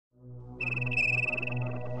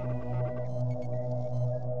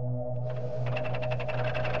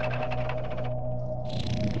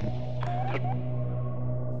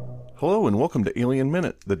Hello and welcome to Alien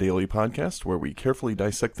Minute, the daily podcast where we carefully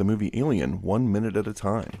dissect the movie Alien 1 minute at a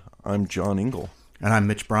time. I'm John Ingle. And I'm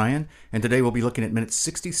Mitch Bryan, and today we'll be looking at minute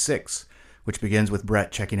 66, which begins with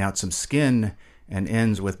Brett checking out some skin and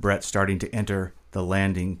ends with Brett starting to enter the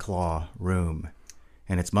landing claw room.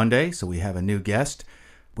 And it's Monday, so we have a new guest.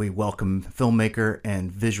 We welcome filmmaker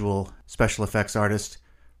and visual special effects artist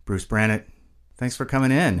Bruce Brannett. Thanks for coming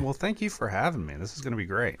in. Well, thank you for having me. This is going to be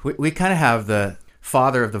great. We kind of have the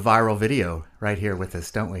father of the viral video right here with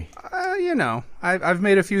us, don't we? I've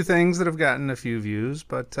made a few things that have gotten a few views,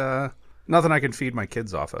 but nothing I can feed my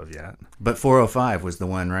kids off of yet. But 405 was the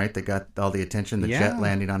one, right, that got all the attention, the jet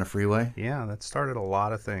landing on a freeway? Yeah, that started a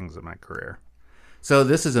lot of things in my career. So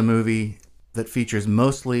this is a movie that features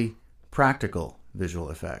mostly practical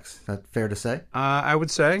visual effects. Is that fair to say? I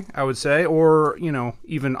would say, or,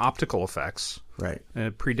 even optical effects. Right.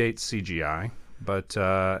 It predates CGI, but,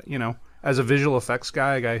 as a visual effects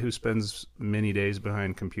guy, a guy who spends many days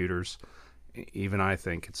behind computers, even I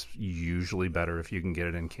think it's usually better if you can get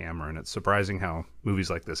it in camera, and it's surprising how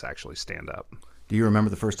movies like this actually stand up. Do you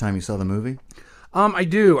remember the first time you saw the movie? I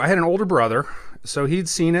do. I had an older brother, so he'd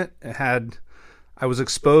seen it. I was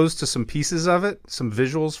exposed to some pieces of it, some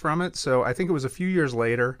visuals from it, so I think it was a few years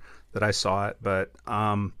later that I saw it, but,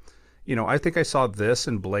 I think I saw this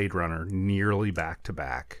and Blade Runner nearly back to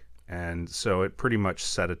back. And so it pretty much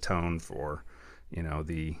set a tone for,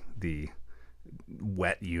 the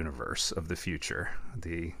wet universe of the future,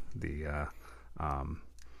 the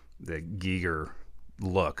Giger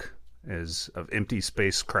look is of empty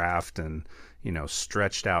spacecraft and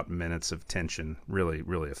stretched out minutes of tension really,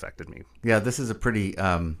 really affected me. Yeah, this is a pretty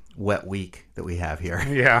wet week that we have here.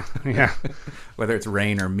 Yeah. Whether it's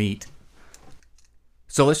rain or meat.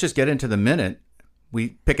 So let's just get into the minute.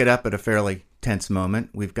 We pick it up at a fairly tense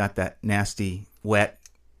moment. We've got that nasty, wet,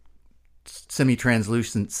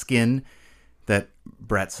 semi-translucent skin that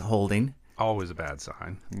Brett's holding. Always a bad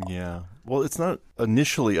sign. Yeah. Well, it's not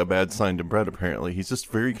initially a bad sign to Brett, apparently. He's just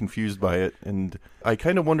very confused by it, and I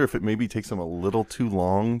kind of wonder if it maybe takes him a little too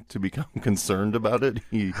long to become concerned about it.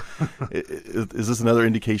 Is this another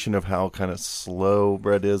indication of how kind of slow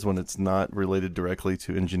Brett is when it's not related directly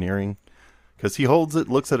to engineering? Because he holds it,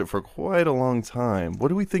 looks at it for quite a long time. What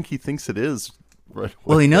do we think he thinks it is?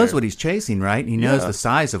 Well, he knows what he's chasing, right? He knows the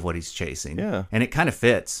size of what he's chasing. Yeah. And it kind of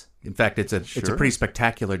fits. In fact, it's a pretty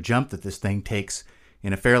spectacular jump that this thing takes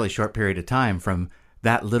in a fairly short period of time from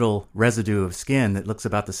that little residue of skin that looks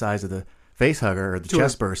about the size of the face hugger or the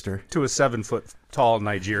chest burster to a 7-foot-tall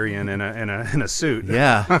Nigerian in a suit.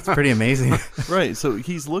 Yeah, it's pretty amazing. Right. So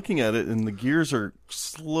he's looking at it, and the gears are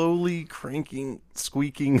slowly cranking,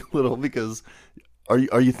 squeaking a little. Because are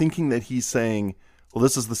you thinking that he's saying, "Well,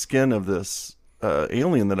 this is the skin of this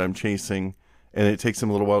alien that I'm chasing," and it takes him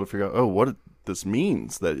a little while to figure out, what this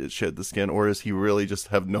means that it shed the skin, or is he really just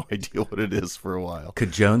have no idea what it is for a while?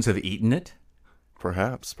 Could Jones have eaten it?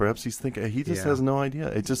 Perhaps he's thinking, he just has no idea.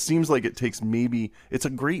 It just seems like it takes it's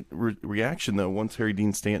a great reaction though. Once Harry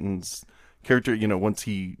Dean Stanton's character, once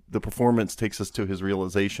the performance takes us to his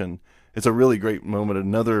realization, it's a really great moment.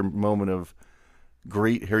 Another moment of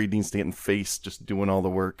great Harry Dean Stanton face just doing all the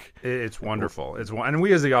work. It's wonderful. And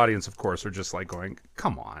we as the audience, of course, are just like going,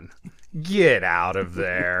 come on, get out of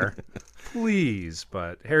there, please.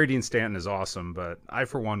 But Harry Dean Stanton is awesome, but I,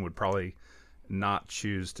 for one, would probably not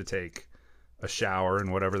choose to take a shower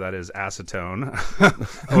and whatever that is, acetone,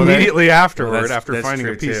 immediately afterward, after finding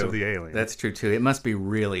a piece of the alien. That's true, too. It must be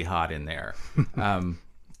really hot in there.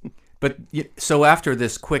 But so after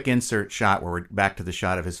this quick insert shot where we're back to the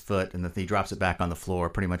shot of his foot and he drops it back on the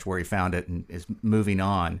floor, pretty much where he found it, and is moving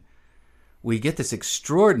on, we get this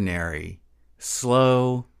extraordinary,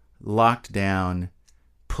 slow, locked down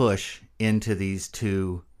push into these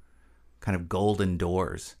two kind of golden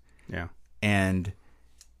doors. Yeah. And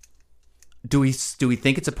do we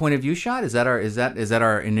think it's a point of view shot? Is that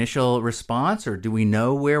our initial response, or do we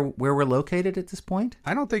know where we're located at this point?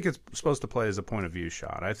 I don't think it's supposed to play as a point of view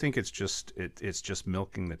shot. I think it's just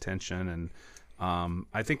milking the tension, and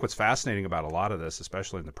I think what's fascinating about a lot of this,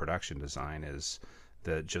 especially in the production design, is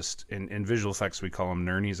that just in visual effects we call them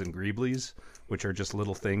Nernies and Greeblies, which are just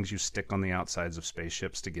little things you stick on the outsides of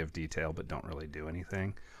spaceships to give detail but don't really do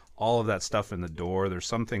anything. All of that stuff in the door. There's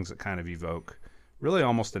some things that kind of evoke really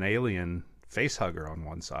almost an alien face hugger on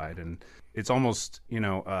one side, and it's almost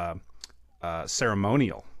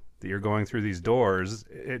ceremonial that you're going through these doors.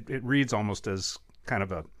 It reads almost as kind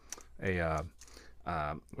of a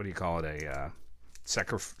what do you call it, a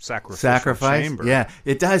sacrificial chamber. Yeah,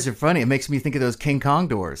 it does. It's funny. It makes me think of those King Kong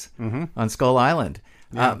doors on Skull Island.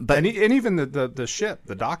 Yeah. And even the ship,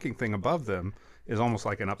 the docking thing above them is almost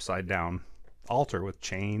like an upside down altar with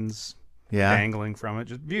chains Yeah. dangling from it.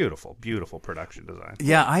 Just beautiful, beautiful production design.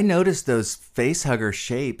 Yeah, I noticed those facehugger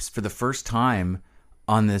shapes for the first time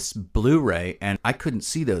on this Blu-ray, and I couldn't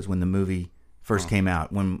see those when the movie first came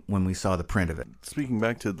out, when we saw the print of it. Speaking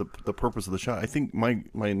back to the purpose of the shot, I think my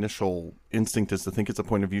initial instinct is to think it's a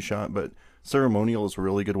point of view shot, but ceremonial is a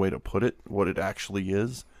really good way to put it, what it actually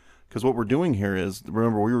is. Because what we're doing here is,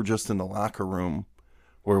 remember, we were just in the locker room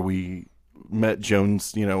where we met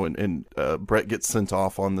Jones, and Brett gets sent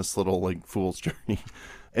off on this little like fool's journey.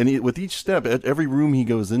 And with each step, at every room he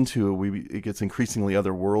goes into, it gets increasingly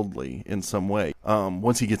otherworldly in some way.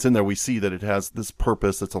 Once he gets in there, we see that it has this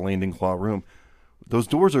purpose. It's a landing claw room. Those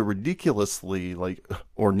doors are ridiculously like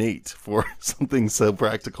ornate for something so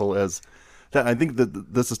practical as that. I think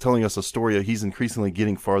that this is telling us a story. He's increasingly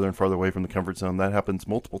getting farther and farther away from the comfort zone. That happens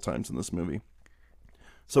multiple times in this movie.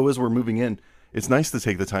 So as we're moving in, it's nice to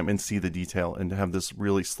take the time and see the detail and to have this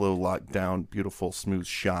really slow, locked down, beautiful, smooth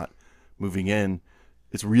shot moving in.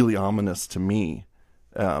 It's really ominous to me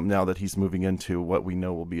now that he's moving into what we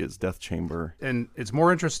know will be his death chamber. And it's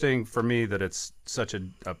more interesting for me that it's such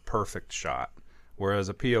a perfect shot, whereas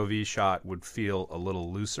a POV shot would feel a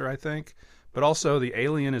little looser, I think. But also, the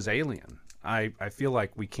alien is alien. I feel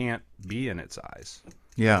like we can't be in its eyes.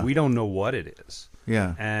 Yeah. We don't know what it is.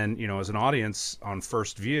 Yeah. And, as an audience on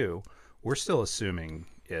first view, we're still assuming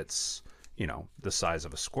it's, the size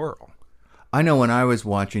of a squirrel. I know when I was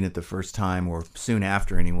watching it the first time, or soon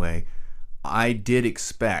after anyway, I did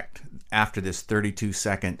expect after this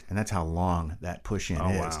 32-second, and that's how long that push-in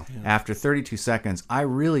is. Wow. Yeah. After 32 seconds, I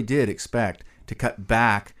really did expect to cut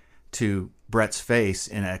back to Brett's face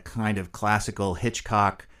in a kind of classical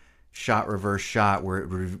Hitchcock shot reverse shot where it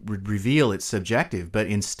would reveal it's subjective. But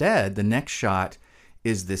instead, the next shot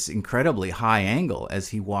is this incredibly high angle as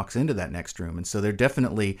he walks into that next room. And so they're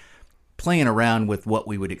definitely playing around with what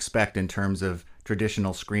we would expect in terms of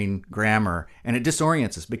traditional screen grammar, and it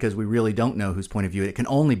disorients us because we really don't know whose point of view. It can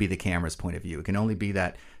only be the camera's point of view. It can only be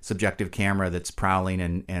that subjective camera that's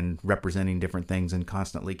prowling and representing different things and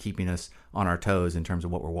constantly keeping us on our toes in terms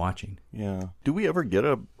of what we're watching. Yeah. Do we ever get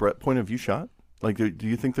a Brett point of view shot? Like, do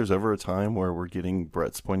you think there's ever a time where we're getting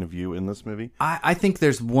Brett's point of view in this movie? I think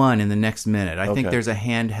there's one in the next minute. I think Okay. there's a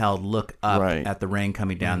handheld look up Right. at the rain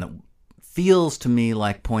coming down that feels to me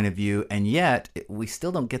like point of view, and yet we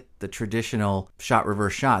still don't get the traditional shot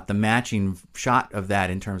reverse shot. The matching shot of that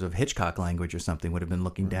in terms of Hitchcock language or something would have been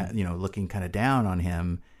looking down, looking kind of down on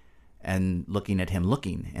him and looking at him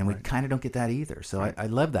looking, and we kind of don't get that either. So I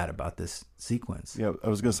love that about this sequence. Yeah, I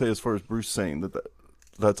was going to say, as far as Bruce saying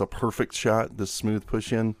that's a perfect shot, this smooth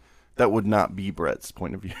push in, that would not be Brett's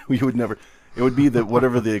point of view. You would never. It would be that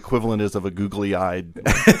whatever the equivalent is of a googly-eyed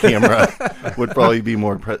camera would probably be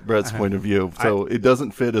more Brett's point of view. So it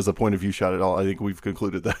doesn't fit as a point of view shot at all. I think we've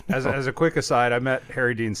concluded that. As a quick aside, I met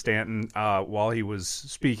Harry Dean Stanton while he was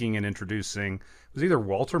speaking and introducing. It was either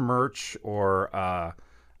Walter Murch or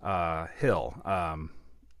Hill,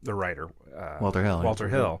 the writer. Walter Hill. Walter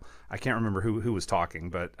Hill. I can't remember who was talking,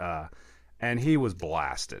 but and he was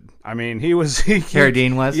blasted. I mean, Harry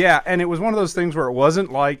Dean was? Yeah, and it was one of those things where it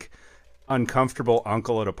wasn't like uncomfortable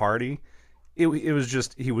uncle at a party. It was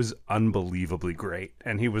just, he was unbelievably great,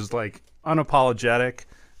 and he was like unapologetic,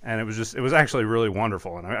 and it was actually really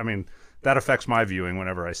wonderful. And I mean, that affects my viewing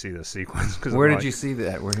whenever I see this sequence. Where did you see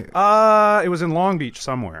that? It was in Long Beach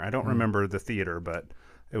somewhere. I don't remember the theater, but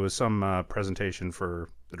it was some presentation for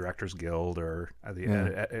the Directors Guild or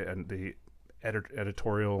the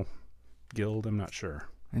editorial guild. I'm not sure.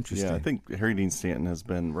 Interesting. Yeah, I think Harry Dean Stanton has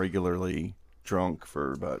been regularly drunk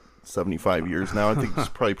for about 75 years now. I think he's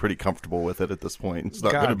probably pretty comfortable with it at this point. It's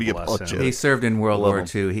not God going to be bless him. apologetic. He served in World Love War him.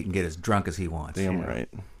 II. He can get as drunk as he wants. Damn right.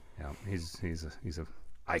 Yeah, he's a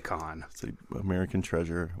icon. It's an American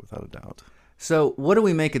treasure, without a doubt. So what do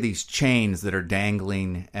we make of these chains that are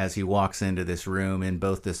dangling as he walks into this room in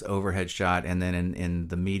both this overhead shot and then in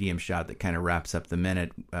the medium shot that kind of wraps up the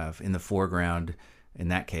minute in the foreground in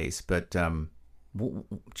that case? But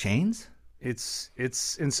chains? It's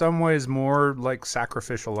in some ways more like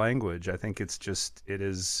sacrificial language. I think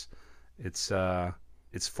it's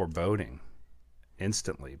foreboding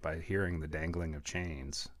instantly by hearing the dangling of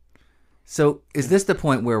chains. So is this the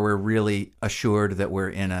point where we're really assured that we're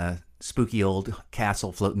in a spooky old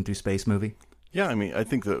castle floating through space movie? Yeah, I mean, I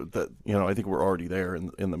think that I think we're already there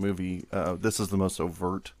in the movie. This is the most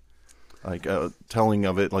overt, like telling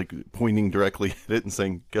of it, like pointing directly at it and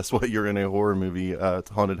saying, "Guess what? You're in a horror movie,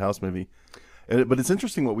 haunted house movie." But it's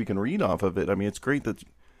interesting what we can read off of it. I mean, it's great that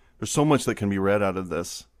there's so much that can be read out of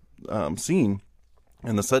this scene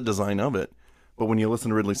and the set design of it. But when you listen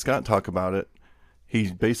to Ridley Scott talk about it, he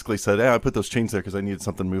basically said, I put those chains there because I needed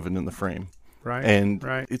something moving in the frame. Right. And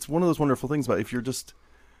right. it's one of those wonderful things about if you're just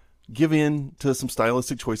give in to some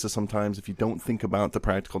stylistic choices sometimes, if you don't think about the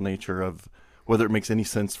practical nature of whether it makes any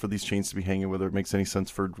sense for these chains to be hanging, whether it makes any sense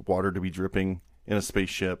for water to be dripping in a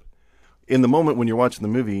spaceship. In the moment when you're watching the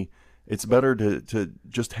movie, it's better to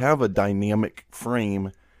just have a dynamic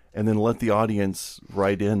frame and then let the audience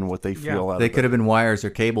write in what they feel out They of could it. have been wires or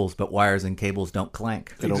cables, but wires and cables don't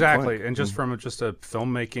clank. They don't Exactly. clank. And just from just a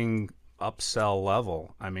filmmaking upsell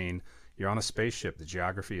level, I mean, you're on a spaceship. The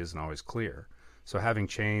geography isn't always clear. So having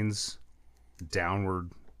chains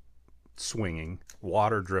downward swinging,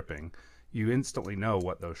 water dripping, you instantly know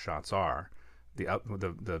what those shots are. The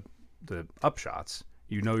up shots,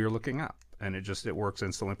 you know you're looking up. And it works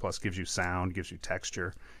instantly, plus gives you sound, gives you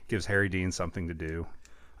texture, gives Harry Dean something to do.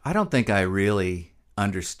 I don't think I really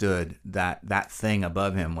understood that thing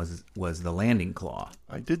above him was the landing claw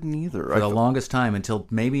I didn't either. for the longest time until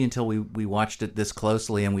we watched it this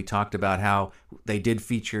closely and we talked about how they did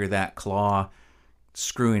feature that claw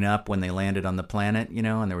screwing up when they landed on the planet,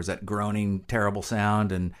 and there was that groaning, terrible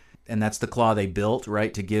sound, and that's the claw they built,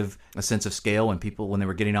 right, to give a sense of scale when they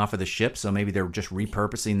were getting off of the ship. So maybe they were just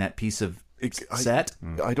repurposing that piece of set.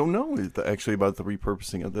 I don't know actually about the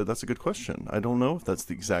repurposing of that. That's a good question. I don't know if that's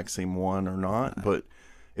the exact same one or not, but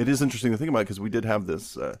it is interesting to think about because we did have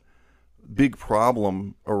this big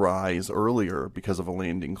problem arise earlier because of a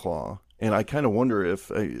landing claw. And I kind of wonder if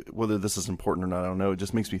whether this is important or not. I don't know. It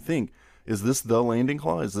just makes me think, is this the landing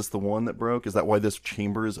claw? Is this the one that broke? Is that why this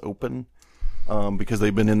chamber is open? Because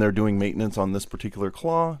they've been in there doing maintenance on this particular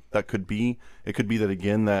claw. That could be. It could be that,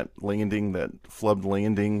 again, that flubbed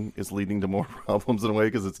landing is leading to more problems in a way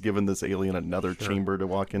because it's given this alien another chamber to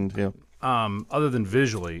walk into. Other than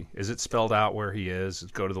visually, is it spelled out where he is?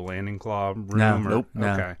 Go to the landing claw room? No, nope.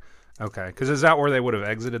 No. Okay. Because is that where they would have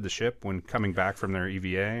exited the ship when coming back from their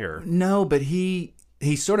EVA? Or No, but he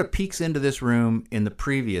sort of peeks into this room in the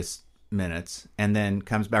previous minutes and then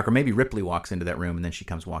comes back, or maybe Ripley walks into that room and then she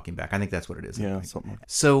comes walking back. I think that's what it is. Yeah, something like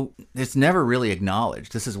that. So it's never really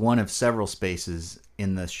acknowledged. This is one of several spaces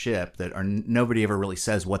in the ship that nobody ever really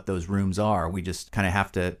says what those rooms are. We just kind of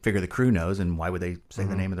have to figure the crew knows, and why would they say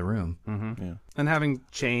the name of the room? Mm-hmm. Yeah. And having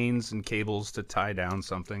chains and cables to tie down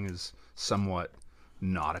something is somewhat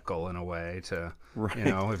nautical in a way to,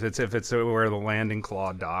 if it's where the landing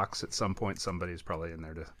claw docks, at some point somebody's probably in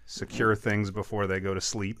there to secure things before they go to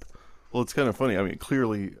sleep. Well, it's kind of funny. I mean,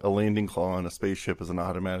 clearly a landing claw on a spaceship is an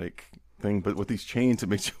automatic thing, but with these chains, it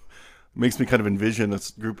makes me kind of envision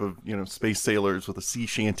this group of space sailors with a sea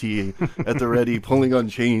shanty at the ready, pulling on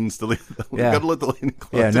chains to leave. We got to let the landing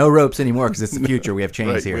claw. Yeah, no ropes anymore because it's the future. We have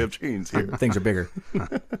chains Right, here. we have chains here. Things are bigger.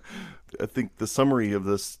 I think the summary of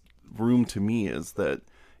this room to me is that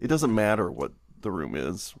it doesn't matter what the room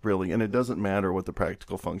is, really, and it doesn't matter what the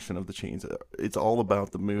practical function of the chains are. It's all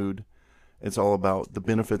about the mood. It's all about the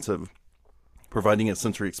benefits of providing a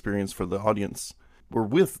sensory experience for the audience. We're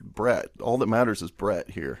with Brett. All that matters is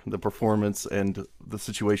Brett here, the performance and the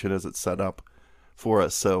situation as it's set up for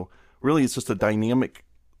us. So really, it's just a dynamic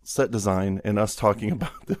set design and us talking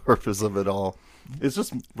about the purpose of it all. It's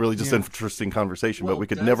just really just an interesting conversation, but we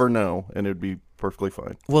could never know, and it would be perfectly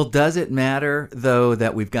fine. Well, does it matter, though,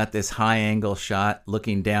 that we've got this high-angle shot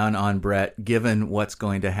looking down on Brett, given what's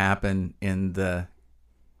going to happen in the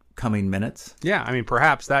coming minutes? Yeah, I mean,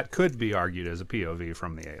 perhaps that could be argued as a POV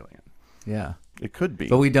from the alien. Yeah. It could be.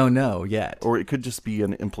 But we don't know yet. Or it could just be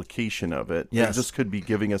an implication of it. Yes. It just could be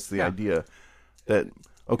giving us the idea that,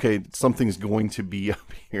 okay, something's going to be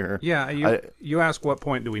up here. Yeah, you ask what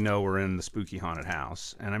point do we know we're in the spooky haunted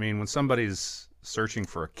house? And I mean, when somebody's searching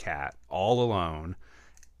for a cat all alone,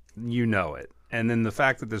 you know it. And then the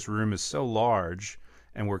fact that this room is so large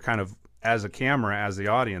and we're kind of, as a camera, as the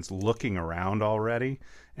audience, looking around already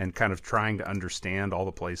and kind of trying to understand all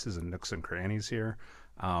the places and nooks and crannies here,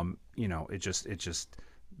 it just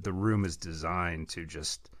the room is designed to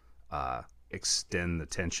just extend the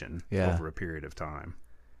tension over a period of time.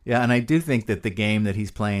 Yeah, and I do think that the game that he's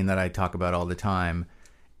playing that I talk about all the time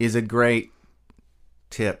is a great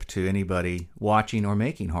tip to anybody watching or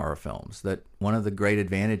making horror films. That one of the great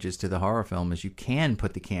advantages to the horror film is you can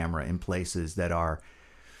put the camera in places that are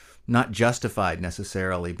not justified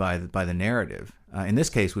necessarily by the narrative. In this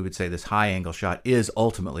case, we would say this high-angle shot is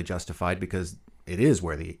ultimately justified because it is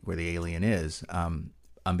where the alien is,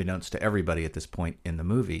 unbeknownst to everybody at this point in the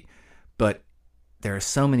movie. But there are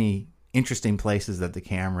so many interesting places that the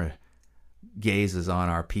camera gazes on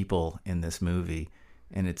our people in this movie,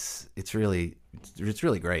 and it's really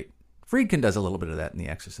great. Friedkin does a little bit of that in The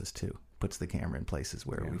Exorcist too. Puts the camera in places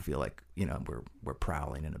where we feel like we're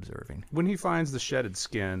prowling and observing. When he finds the shedded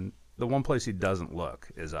skin, the one place he doesn't look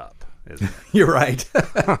is up, isn't it? You're right.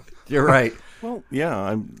 You're right. Well,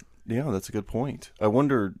 yeah, that's a good point. I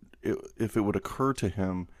wonder if it would occur to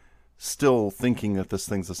him, still thinking that this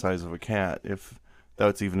thing's the size of a cat, if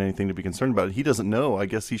that's even anything to be concerned about. He doesn't know. I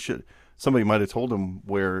guess he should. Somebody might have told him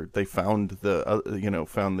where they found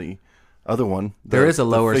found the other one. There is a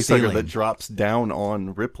lower facehugger ceiling that drops down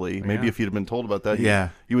on Ripley. Maybe if he'd have been told about that,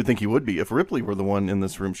 you would think he would be. If Ripley were the one in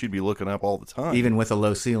this room, she'd be looking up all the time. Even with a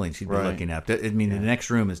low ceiling, she'd be looking up. I mean, the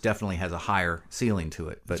next room definitely has a higher ceiling to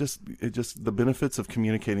it. But just the benefits of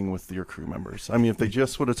communicating with your crew members. I mean, if they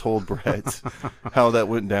just would have told Brett how that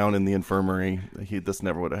went down in the infirmary, this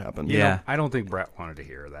never would have happened. Yeah, I don't think Brett wanted to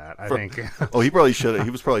hear that. I think. Oh, he probably should have.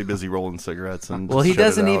 He was probably busy rolling cigarettes and. Well, he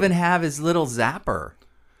doesn't even have his little zapper.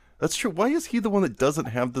 That's true. Why is he the one that doesn't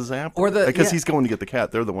have the zapper? Because he's going to get the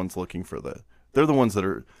cat. They're the ones looking for They're the ones that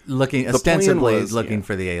are looking ostensibly looking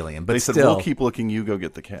for the alien. But they still, said, "We'll keep looking. You go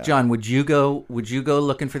get the cat." John, would you go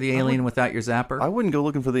looking for the alien without your zapper? I wouldn't go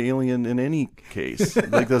looking for the alien in any case.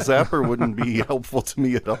 Like the zapper wouldn't be helpful to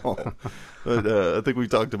me at all. But I think we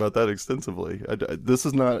talked about that extensively. This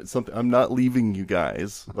is not something. I'm not leaving you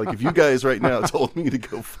guys. Like if you guys right now told me to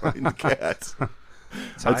go find the cat,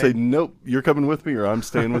 I'd say nope. You're coming with me, or I'm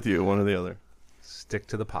staying with you. One or the other. Stick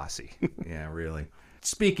to the posse. Yeah, really.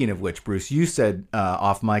 Speaking of which, Bruce, you said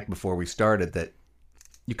off mic before we started that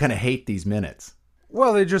you kind of hate these minutes.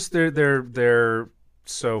 Well, they're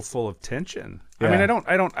so full of tension. Yeah. I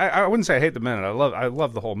mean, I wouldn't say I hate the minute. I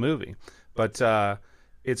love the whole movie, but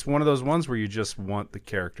it's one of those ones where you just want the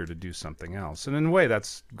character to do something else, and in a way,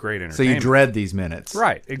 that's great entertainment. So you dread these minutes,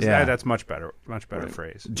 right? Exactly. Yeah. That's much better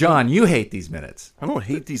phrase. John, you hate these minutes. I don't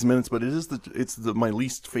hate these minutes, but it's my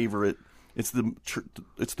least favorite. It's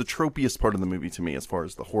the tropiest part of the movie to me as far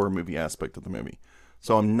as the horror movie aspect of the movie.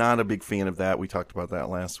 So I'm not a big fan of that. We talked about that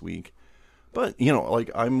last week. But,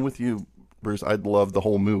 I'm with you, Bruce. I'd love the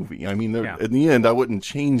whole movie. I mean, in the end, I wouldn't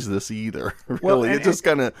change this either. Really. Well,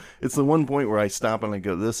 it's the one point where I stop and I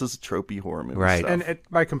go, this is a tropey horror movie. Right. Stuff. And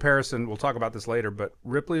by comparison, we'll talk about this later, but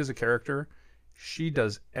Ripley as a character, she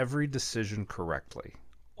does every decision correctly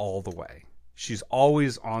all the way. She's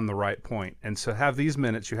always on the right point. And so have these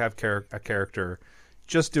minutes, you have a character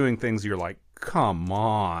just doing things you're like, come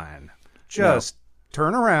on. Just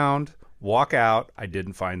turn around, walk out. I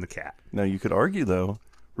didn't find the cat. Now, you could argue, though,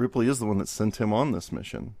 Ripley is the one that sent him on this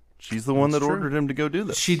mission. She's the one that ordered him to go do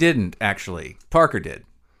this. She didn't, actually. Parker did.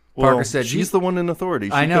 Well, Parker said she's the one in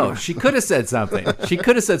authority. I know. She could have said something.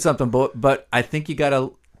 But I think you got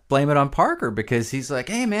to blame it on Parker because he's like,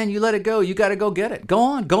 hey, man, you let it go. You got to go get it. Go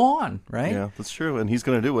on, right? Yeah, that's true. And he's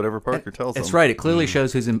going to do whatever Parker tells him. That's right. It clearly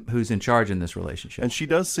shows who's in charge in this relationship. And she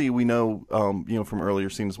does see, we know, from earlier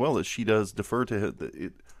scenes as well, that she does defer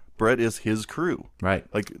to Brett is his crew. Right.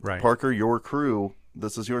 Parker, your crew,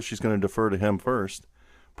 this is yours. She's going to defer to him first.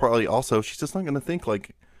 Probably also, she's just not going to think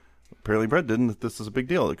like, apparently Brett didn't, that this is a big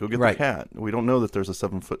deal. Like, go get the cat. We don't know that there's a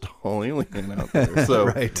 7-foot tall alien out there. So,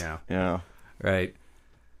 right. Yeah. Right.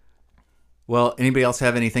 Well, anybody else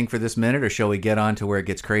have anything for this minute, or shall we get on to where it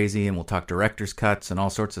gets crazy and we'll talk director's cuts and all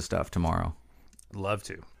sorts of stuff tomorrow? Love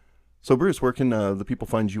to. So, Bruce, where can the people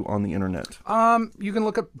find you on the internet? You can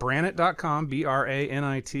look at Branit.com,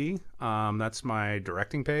 BRANIT. That's my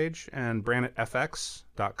directing page. And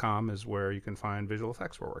BranitFX.com is where you can find visual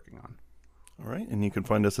effects we're working on. All right. And you can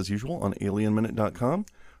find us, as usual, on AlienMinute.com.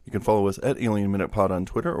 You can follow us at Alien Minute Pod on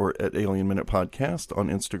Twitter or at Alien Minute Podcast on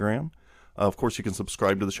Instagram. Of course, you can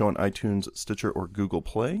subscribe to the show on iTunes, Stitcher, or Google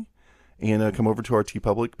Play. And come over to our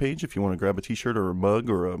TeePublic page if you want to grab a T-shirt or a mug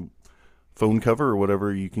or a phone cover or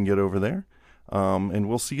whatever you can get over there. And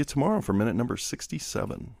we'll see you tomorrow for minute number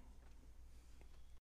 67.